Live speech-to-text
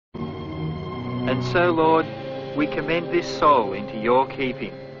And so, Lord, we commend this soul into your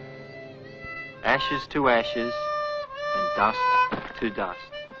keeping. Ashes to ashes, and dust to dust.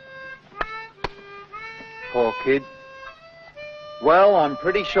 Poor kid. Well, I'm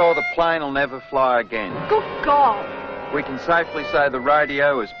pretty sure the plane will never fly again. Good God. We can safely say the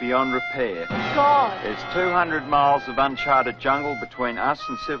radio is beyond repair. God. There's 200 miles of uncharted jungle between us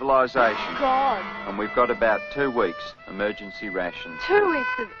and civilization. God. And we've got about 2 weeks emergency rations. 2 weeks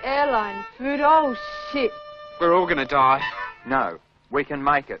of airline food? Oh, shit. We're all gonna die. No, we can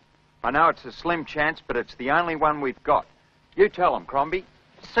make it. I know it's a slim chance, but it's the only one we've got. You tell them, Crombie.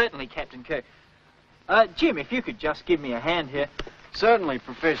 Certainly, Captain Kirk. Jim, if you could just give me a hand here. Certainly,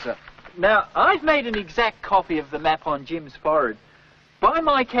 Professor. Now, I've made an exact copy of the map on Jim's forehead. By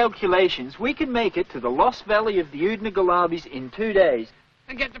my calculations, we can make it to the Lost Valley of the Udnagalabis in 2 days.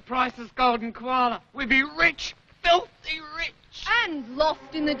 And get the Price's golden koala. We'd be rich, filthy rich. And lost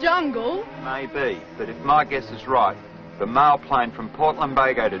in the jungle. Maybe, but if my guess is right, the mail plane from Port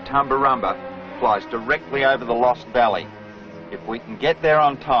Lumbago to Tumbarumba flies directly over the Lost Valley. If we can get there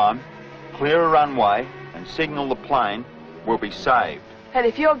on time, clear a runway and signal the plane, we'll be saved. And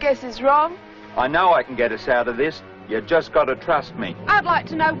if your guess is wrong? I know I can get us out of this. You just got to trust me. I'd like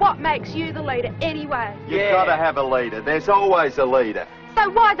to know what makes you the leader anyway. You've got to have a leader. There's always a leader. So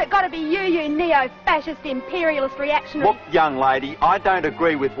why's it got to be you neo-fascist imperialist reactionary? Look, young lady, I don't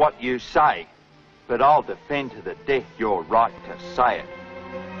agree with what you say, but I'll defend to the death your right to say it.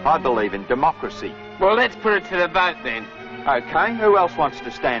 I believe in democracy. Well, let's put it to the vote then. Okay, who else wants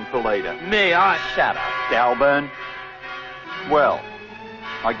to stand for leader? Me, Shut up, Dalburn. Well,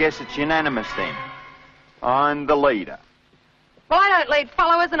 I guess it's unanimous then. I'm the leader. Well, I don't lead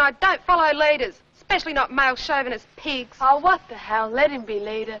followers and I don't follow leaders. Especially not male chauvinist pigs. Oh, what the hell? Let him be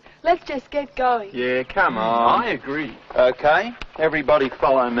leader. Let's just get going. Yeah, come on. I agree. Okay, everybody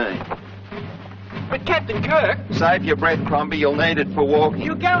follow me. But Captain Kirk, Save your breath, Crombie. You'll need it for walking.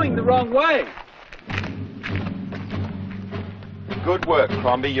 you're going the wrong way. Good work,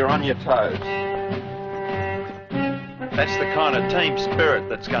 Crombie. You're on your toes. That's the kind of team spirit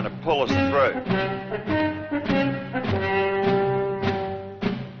that's going to pull us through.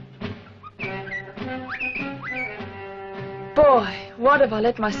 Boy, what have I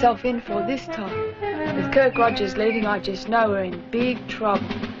let myself in for this time? With Kirk Rogers leaving, I just know we're in big trouble.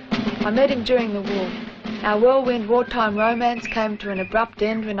 I met him during the war. Our whirlwind wartime romance came to an abrupt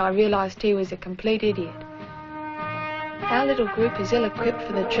end when I realized he was a complete idiot. Our little group is ill-equipped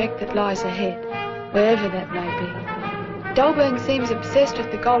for the trek that lies ahead, wherever that may be. Dalburn seems obsessed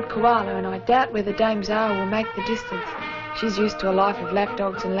with the gold koala, and I doubt whether Dame Zara will make the distance. She's used to a life of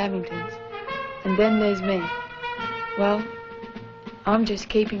lapdogs and lamingtons. And then there's me. Well, I'm just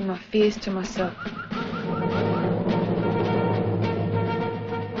keeping my fears to myself.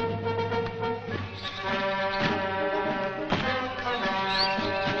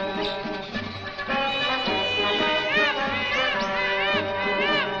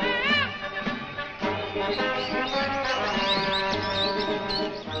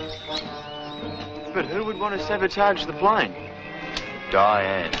 But who would want to sabotage the plane?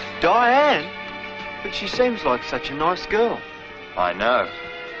 Diane. Diane? But she seems like such a nice girl. I know.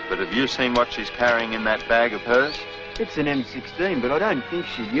 But have you seen what she's carrying in that bag of hers? It's an M16, but I don't think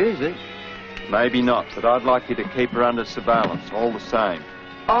she'd use it. Maybe not, but I'd like you to keep her under surveillance, all the same.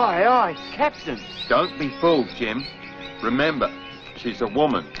 Aye, aye, Captain. Don't be fooled, Jim. Remember, she's a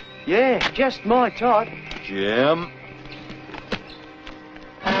woman. Yeah, just my type. Jim.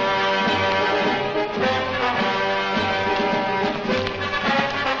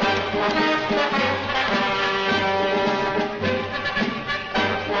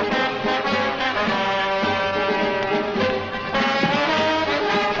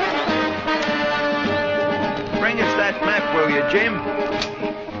 Jim?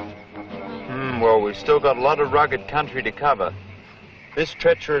 Well, we've still got a lot of rugged country to cover. This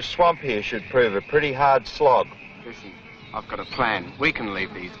treacherous swamp here should prove a pretty hard slog. Listen, I've got a plan. We can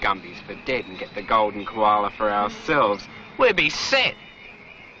leave these Gumbies for dead and get the golden koala for ourselves. We'll be set.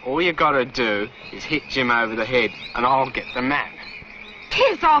 All you gotta do is hit Jim over the head and I'll get the map.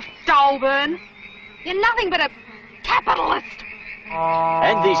 Piss off, Dalburn! You're nothing but a capitalist!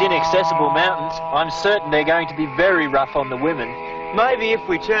 And these inaccessible mountains, I'm certain they're going to be very rough on the women. Maybe if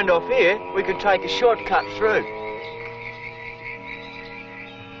we turned off here, we could take a shortcut through.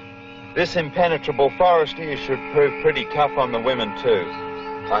 This impenetrable forest here should prove pretty tough on the women too.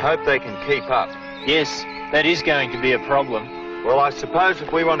 I hope they can keep up. Yes, that is going to be a problem. Well, I suppose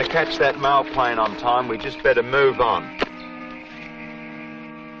if we want to catch that mail plane on time, we just better move on.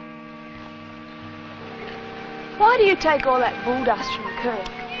 Why do you take all that bull dust from Kirk?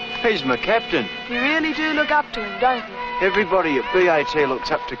 He's my captain. You really do look up to him, don't you? Everybody at BAT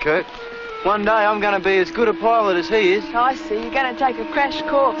looks up to Kirk. One day I'm going to be as good a pilot as he is. I see. You're going to take a crash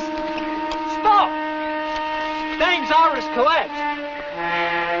course. Stop! Dame Zara's collapsed.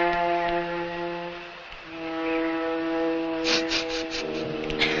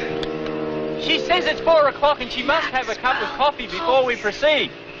 She says it's 4 o'clock and she must have a cup of coffee before we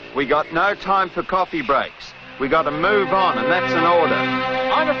proceed. We got no time for coffee breaks. We got to move on, and that's an order.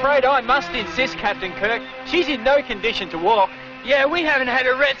 I'm afraid I must insist, Captain Kirk. She's in no condition to walk. Yeah, we haven't had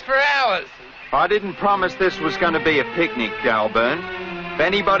a rest for hours. I didn't promise this was going to be a picnic, Dalburn. If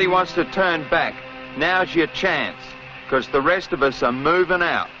anybody wants to turn back, now's your chance, because the rest of us are moving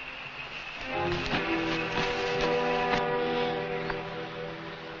out.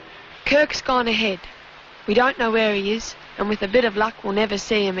 Kirk's gone ahead. We don't know where he is, and with a bit of luck, we'll never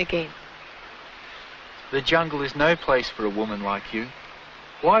see him again. The jungle is no place for a woman like you.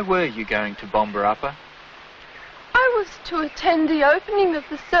 Why were you going to Bombarappa? I was to attend the opening of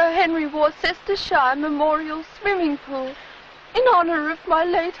the Sir Henry Worcestershire Memorial Swimming Pool in honour of my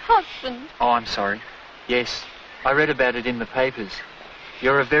late husband. Oh, I'm sorry. Yes, I read about it in the papers.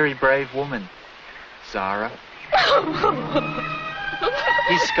 You're a very brave woman, Zara.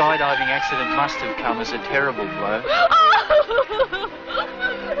 His skydiving accident must have come as a terrible blow.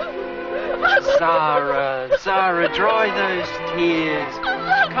 Zara, dry those tears.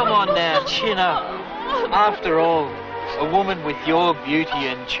 Come on now, chin up. After all, a woman with your beauty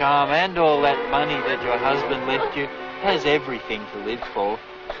and charm and all that money that your husband left you has everything to live for.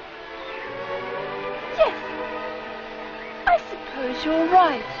 Yes, I suppose you're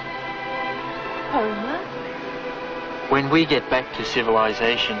right, Homer. When we get back to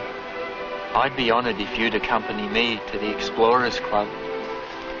civilization, I'd be honoured if you'd accompany me to the Explorers Club.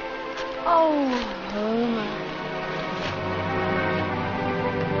 Oh, Homer.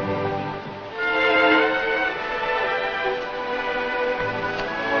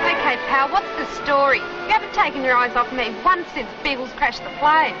 Okay, pal, what's the story? You haven't taken your eyes off me once since Beagles crashed the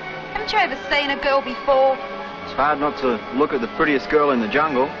plane. Haven't you ever seen a girl before? It's hard not to look at the prettiest girl in the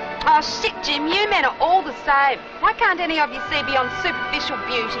jungle. Oh, shit, Jim, you men are all the same. Why can't any of you see beyond superficial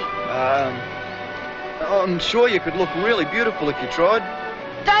beauty? I'm sure you could look really beautiful if you tried.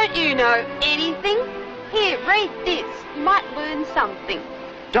 Don't you know anything? Here, read this. You might learn something.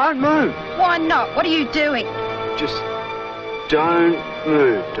 Don't move. Why not? What are you doing? Just don't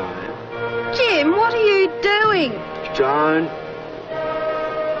move, Diane. Jim, what are you doing? Don't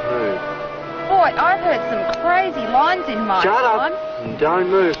move. Boy, I've heard some crazy lines in my Shut time. up and don't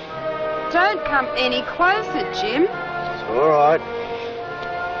move. Don't come any closer, Jim. It's all right.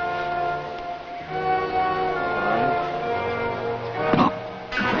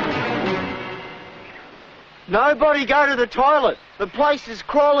 Nobody go to the toilet. The place is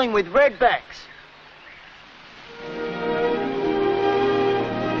crawling with redbacks.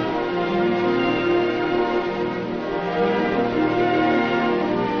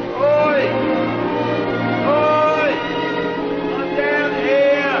 Oi! Oi! I'm down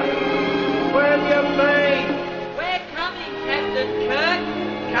here. Where have you been? We're coming, Captain Kirk.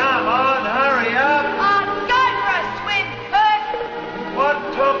 Come on, hurry up. Go for a swim, Kirk. What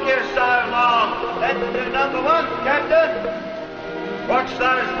took you so long? That's the number one, Captain. Watch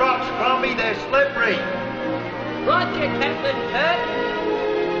those rocks, Crombie. They're slippery. Roger, Captain Kirk.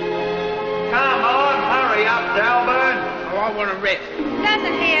 Come on, hurry up, Dalburn. Oh, I want to rest.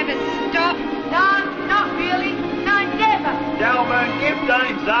 Doesn't he ever stop? No, not really. No, never. Dalburn, give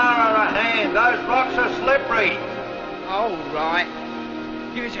Dame Zara a hand. Those rocks are slippery. All right.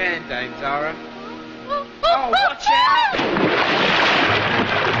 Give us your hand, Dame Zara. Oh, watch out!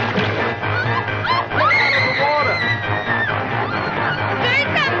 Water. Do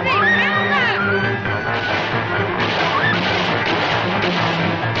something, Wilma!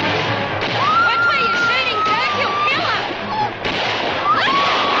 Watch where you're shooting, Kirk. You'll kill her.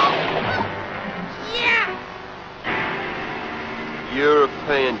 Yeah.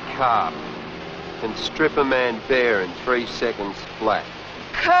 European carp can strip a man bare in 3 seconds flat.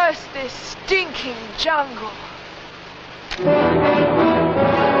 Curse this stinking jungle.